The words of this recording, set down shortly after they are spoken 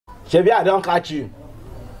Shebi, I don't catch you.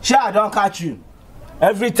 She, I don't catch you.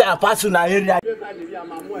 Every time I pass through area. Hey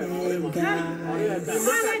guys.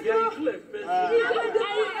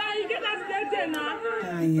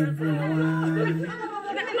 Hi everyone.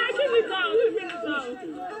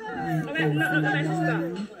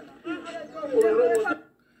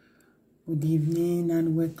 Good evening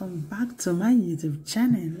and welcome back to my YouTube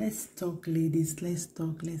channel. Let's talk, ladies. Let's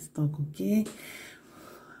talk, okay?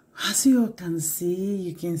 As you all can see,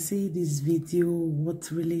 you can see this video,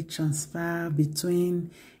 what really transpired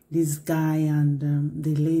between this guy and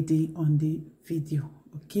the lady on the video,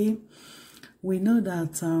 okay? We know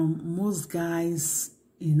that most guys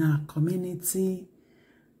in our community,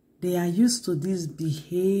 they are used to this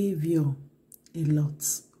behavior a lot,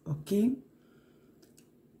 okay?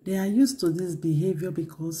 They are used to this behavior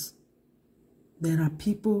because there are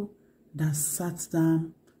people that sat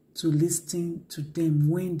down to listen to them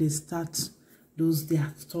when they start they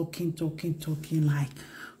are talking like,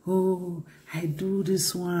 oh, I do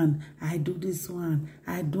this one, I do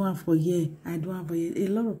one for you, I do one for you. A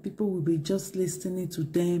lot of people will be just listening to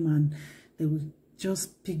them and they will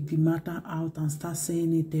just pick the matter out and start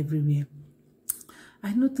saying it everywhere.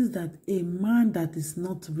 I noticed that a man that is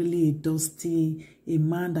not really a dusty, a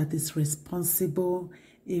man that is responsible,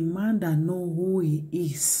 a man that know who he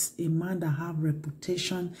is, a man that have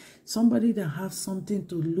reputation, somebody that have something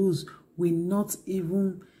to lose, will not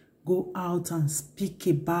even go out and speak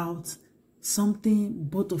about something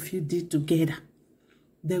both of you did together.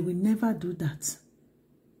 They will never do that.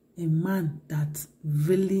 A man that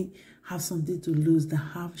really have something to lose, that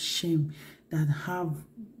have shame, that have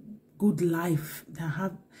good life, that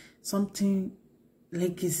have something,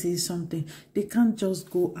 legacy, something. They can't just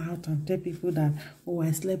go out and tell people that, oh,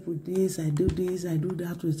 I slept with this, I do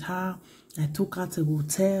that with her, I took her to a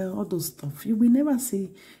hotel, all those stuff. You will never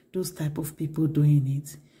see those type of people doing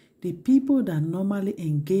it. The people that normally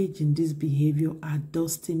engage in this behavior are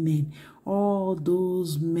dusty men. All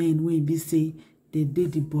those men when we say they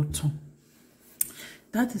did the bottom.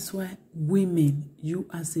 That is why women, you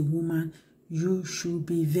as a woman, you should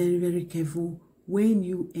be very, very careful when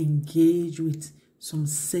you engage with some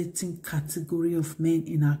certain category of men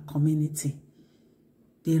in our community.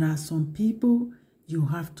 There are some people you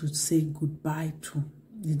have to say goodbye to.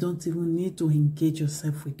 You don't even need to engage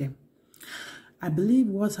yourself with them. I believe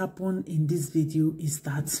what happened in this video is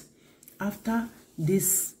that after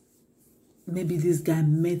this, maybe this guy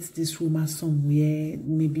met this woman somewhere,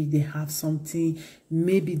 maybe they have something,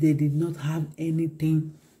 maybe they did not have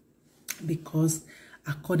anything, because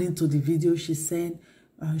according to the video, she said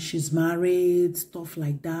she's married, stuff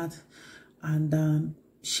like that. And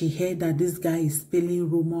she heard that this guy is spilling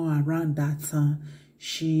rumor around that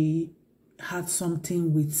she had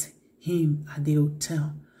something with him at the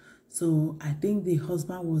hotel. So I think the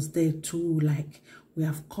husband was there too, like, we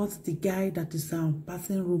have caught the guy that is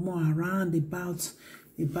passing rumor around about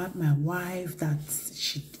my wife, that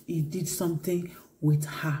he did something with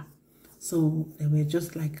her. So they were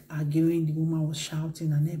just like arguing. The woman was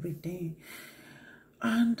shouting and everything.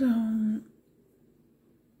 And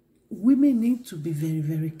women need to be very,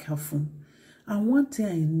 very careful. And one thing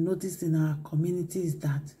I noticed in our community is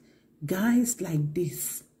that guys like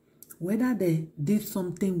this, whether they did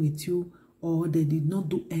something with you or they did not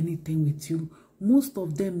do anything with you, most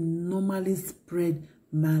of them normally spread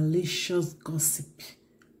malicious gossip.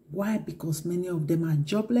 Why? Because many of them are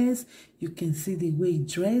jobless. You can see the way he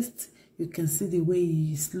dressed. You can see the way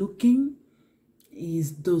he is looking. He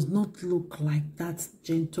does not look like that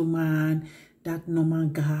gentleman, that normal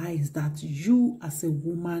guy. Is that you as a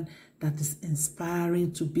woman that is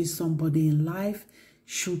inspiring to be somebody in life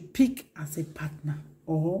should pick as a partner,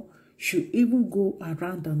 or should even go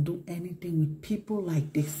around and do anything with people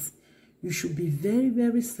like this. You should be very,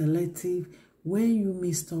 very selective when you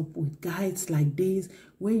mix up with guys like this,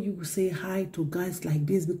 when you say hi to guys like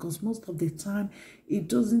this, because most of the time it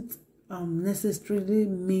doesn't necessarily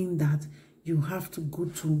mean that you have to go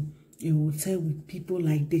to a hotel with people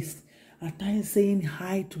like this. At times saying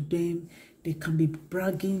hi to them, they can be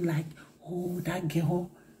bragging like, oh, that girl,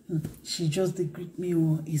 she just did greet me,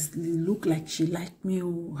 or it look like she liked me,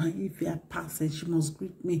 or if I pass and she must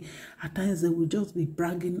greet me. At times they will just be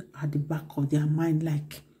bragging at the back of their mind,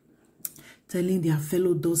 like telling their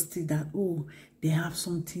fellow dusty that, oh, they have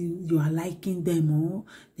something, you are liking them, or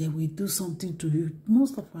they will do something to you.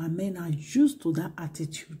 Most of our men are used to that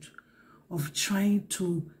attitude of trying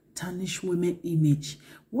to tarnish women's image.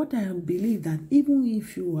 What I believe that even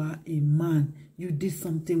if you are a man, you did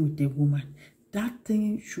something with a woman, that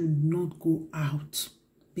thing should not go out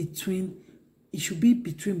between, it should be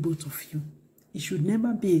between both of you. It should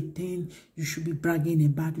never be a thing you should be bragging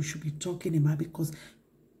about, you should be talking about, because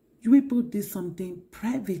you people did something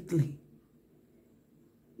privately.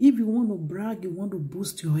 If you want to brag, you want to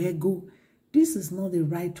boost your ego, this is not the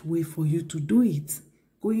right way for you to do it.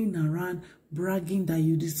 Going around bragging that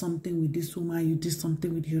you did something with this woman, you did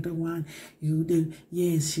something with the other one, you did,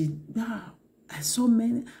 yes, she, yeah. I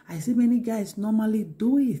see many guys normally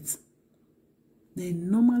do it. They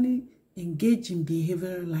normally engage in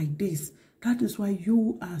behavior like this. That is why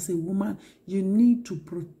you as a woman, you need to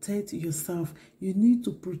protect yourself. You need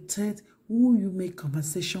to protect who you make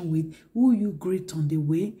conversation with, who you greet on the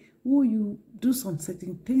way, who you do some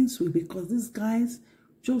certain things with, because these guys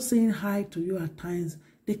just saying hi to you at times,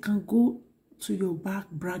 they can go to your back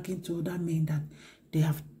bragging to other men that they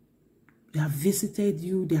have visited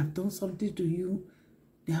you, they have done something to you.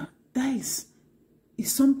 That is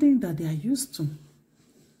something that they are used to.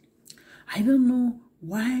 I don't know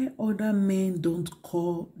why other men don't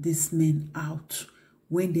call these men out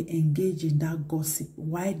when they engage in that gossip.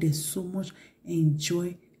 Why they so much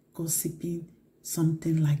enjoy gossiping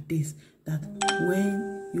something like this. That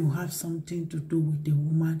when you have something to do with the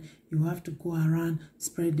woman, you have to go around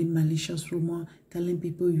spreading malicious rumor, telling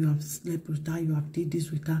people you have slept with her, you have did this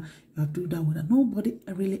with her, you have done that with her. Nobody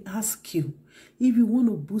really asks you. If you want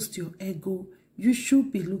to boost your ego, you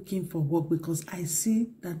should be looking for work, because I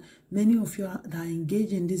see that many of you that are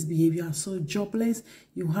engaged in this behavior are so jobless.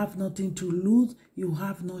 You have nothing to lose. You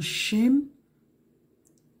have no shame.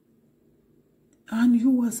 And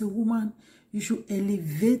you as a woman, you should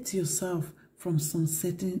elevate yourself from some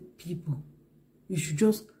certain people. You should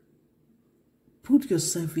just put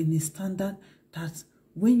yourself in a standard that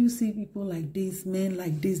when you see people like this, men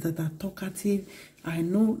like this that are talkative, I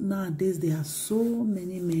know nowadays there are so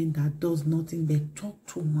many men that does nothing but talk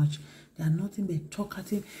too much. They are nothing but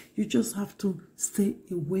talkative. You just have to stay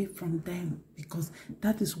away from them, because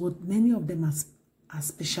that is what many of them are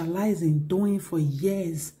specialized in doing for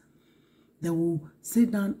years. They will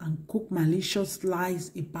sit down and cook malicious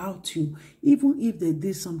lies about you. Even if they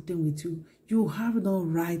did something with you, you have no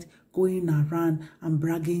right going around and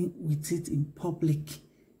bragging with it in public,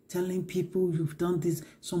 telling people you've done this.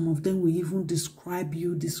 Some of them will even describe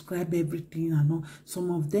you, describe everything and all. Some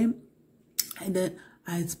of them, and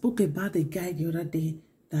I spoke about a guy the other day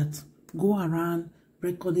that go around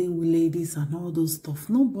recording with ladies and all those stuff.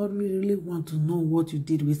 Nobody really want to know what you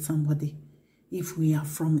did with somebody. If we are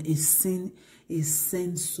from a sane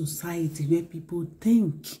society where people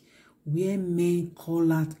think, where men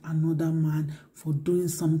call out another man for doing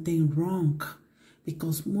something wrong.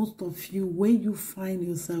 Because most of you, when you find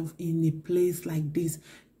yourself in a place like this,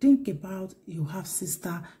 think about you have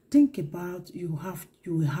sister, think about you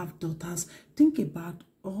have daughters, think about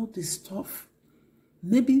all this stuff.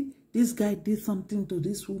 Maybe this guy did something to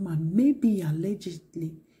this woman, maybe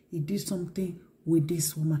allegedly he did something with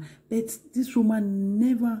this woman, but this woman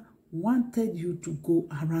never wanted you to go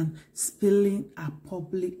around spilling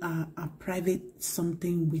a private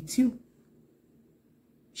something with you.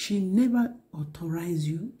 She never authorized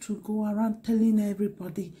you to go around telling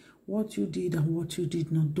everybody what you did and what you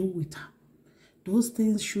did not do with her. Those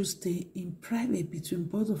things should stay in private between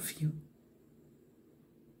both of you.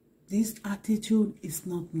 This attitude is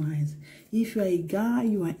not nice. If you are a guy,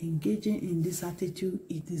 you are engaging in this attitude,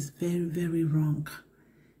 it is very, very wrong.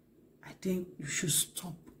 I think you should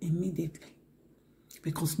stop immediately,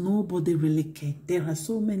 because nobody really cares. There are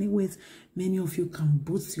so many ways many of you can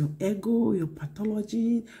boost your ego, your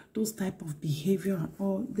pathology, those type of behavior,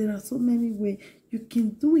 or there are so many ways you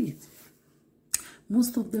can do it.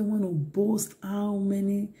 Most of them want to boast how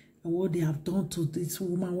many and what they have done to this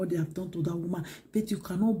woman, what they have done to that woman. But you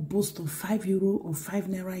cannot boast of €5 or 5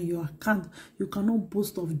 naira in your account. You cannot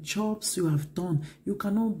boast of jobs you have done. You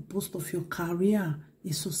cannot boast of your career,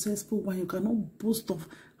 a successful one. You cannot boast of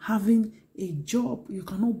having a job. You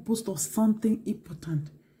cannot boast of something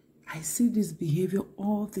important. I see this behavior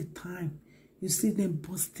all the time. You see them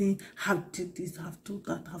boasting, have did this, have done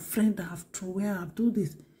that, have friend that have thrown away, have do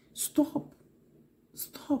this. Stop.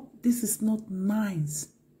 Stop. This is not nice.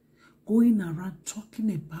 Going around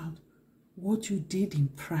talking about what you did in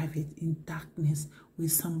private, in darkness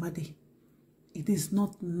with somebody. It is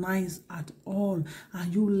not nice at all.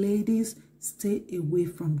 And you ladies, stay away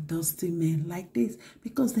from dusty men like this,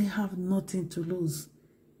 because they have nothing to lose.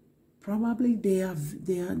 Probably they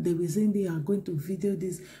were saying they are going to video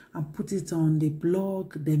this and put it on the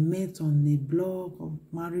blog. They met on a blog or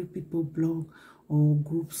married people blog or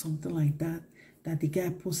group, something like that. That the guy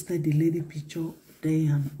posted the lady picture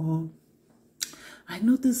there and all. I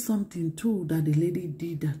noticed something too that the lady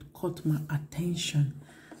did that caught my attention.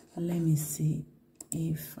 Let me see.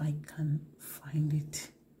 if I can find it.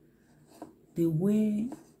 The way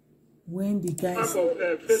when the guys I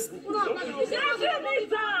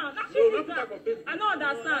don't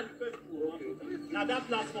understand. Now that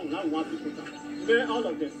platform now want to put where all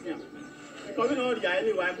of them see. Because all the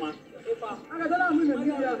anyway man.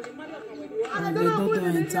 I don't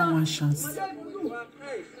enter one chance. Why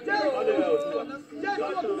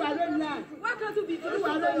can't you be very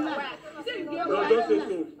well?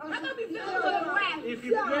 If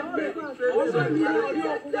you get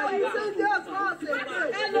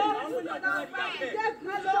hello.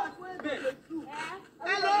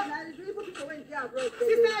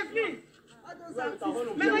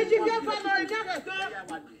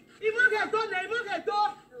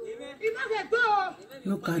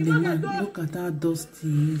 Look at the man, look at how dusty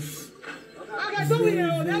he is. Very,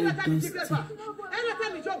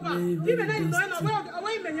 very dusty. Very, very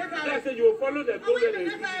dusty. You will follow the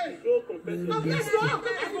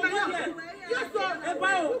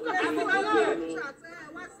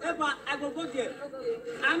I go go there.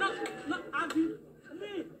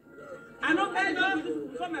 I don't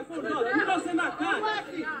for my phone. No, you don't say my car.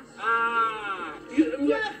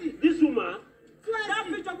 This woman. That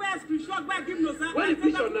picture where I screenshot where I give no sir. What is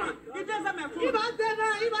picture now? It doesn't my phone. Even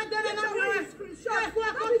then now screenshot.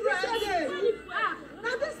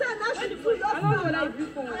 Now this time now she put up. I don't know like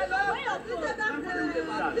this one.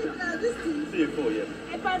 This thing. See it for you.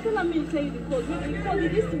 If I tell me say the code,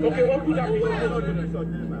 this thing. Okay, what put that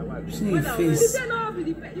picture? See his face. This not be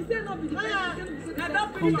the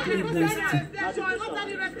Complete dusty. Now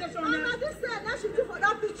she took for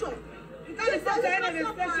that picture.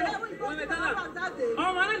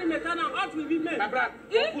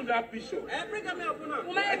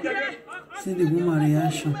 See the woman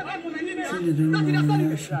reaction. See the woman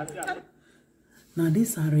reaction. Now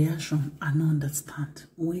these are reaction I don't understand.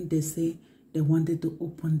 When they say they wanted to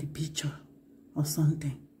open the picture or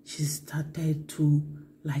something, she started to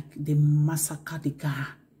like they massacre the guy.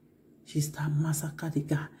 She started massacre the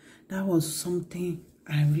guy. That was something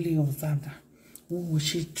I really observed. What was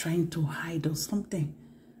she trying to hide or something?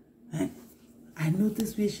 I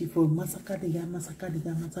noticed where she for massacre the guy,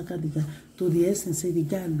 to the essence, say the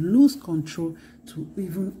guy lose control to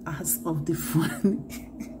even ask of the phone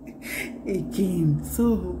again.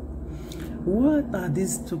 So, what are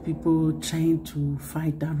these two people trying to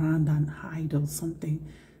fight around and hide or something?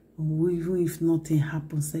 Even if nothing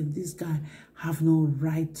happens, if this guy have no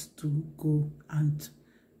right to go and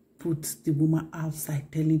put the woman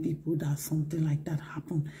outside telling people that something like that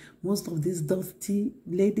happened. Most of these dusty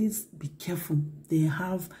ladies, be careful. They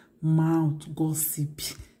have mouth gossip.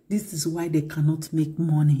 This is why they cannot make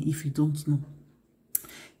money if you don't know.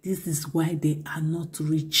 This is why they are not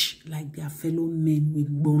rich like their fellow men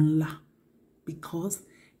with bonla. Because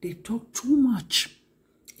they talk too much.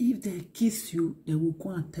 If they kiss you, they will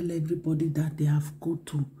go and tell everybody that they have go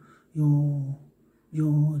to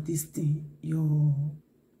your this thing, your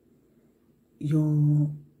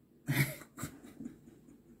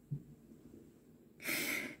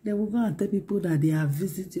they will go and tell people that they have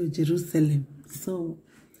visited your Jerusalem. So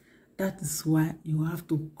that is why you have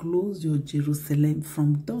to close your Jerusalem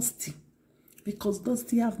from Dusty, because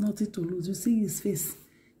Dusty have nothing to lose. You see his face.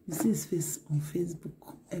 You see his face on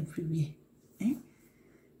Facebook everywhere. He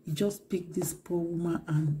just picked this poor woman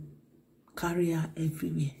and carry her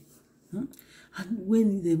everywhere. And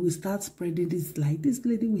when they will start spreading this lie, this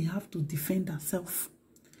lady will have to defend herself.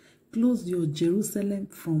 Close your Jerusalem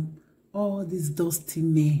from all these dusty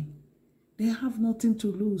men. They have nothing to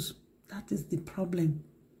lose. That is the problem.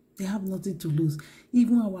 They have nothing to lose.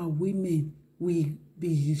 Even our women will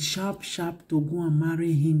be sharp to go and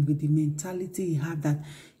marry him with the mentality he had that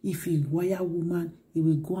if he wire woman, he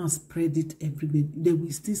will go and spread it everywhere. They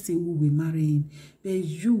will still say who will marry him. But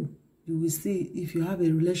you will see, if you have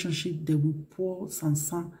a relationship, they will pour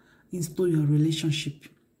sand into your relationship.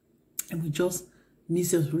 And we just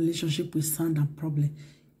miss your relationship with sand and problem.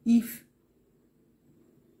 If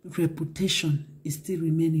reputation is still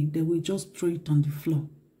remaining, they will just throw it on the floor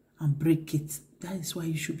and break it. That is why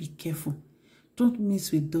you should be careful. Don't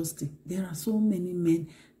mess with Dusty. There are so many men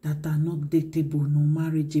that are not dateable, no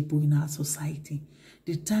marriageable in our society.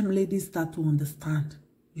 The time ladies start to understand,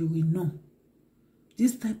 you will know.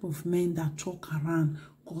 This type of men that talk around,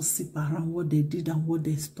 gossip around what they did and what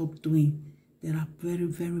they stopped doing, they are very,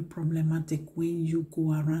 very problematic when you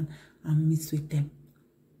go around and mess with them.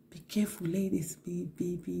 Be careful, ladies. Be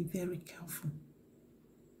very careful.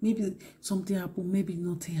 Maybe something happened, maybe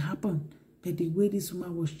nothing happened. But the way this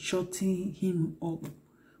woman was shutting him up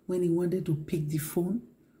when he wanted to pick the phone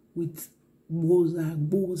with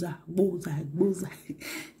Boza.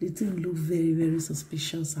 The thing look very, very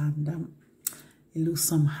suspicious, and it looks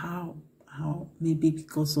somehow, how maybe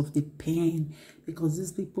because of the pain, because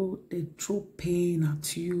these people, they throw pain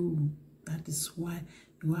at you. That is why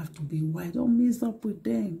you have to be wise. Don't mix up with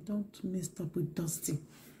them. Don't mix up with Dusty.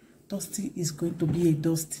 Dusty is going to be a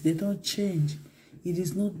Dusty. They don't change. It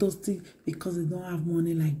is not Dusty because they don't have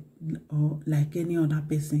money like any other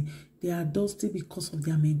person. They are Dusty because of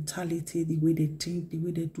their mentality, the way they think, the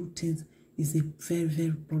way they do things is a very,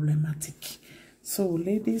 very problematic. So,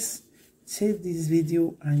 ladies, take this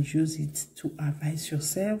video and use it to advise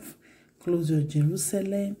yourself, close your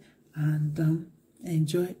Jerusalem, and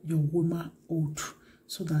enjoy your womanhood,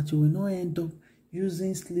 so that you will not end up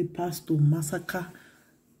using slippers to massacre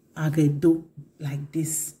Aghedo like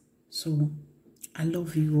this. So, I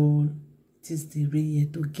love you all. It is the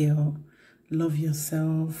Aghedo girl. Love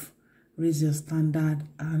yourself, raise your standard,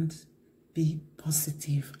 and be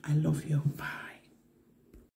positive. I love you. Bye.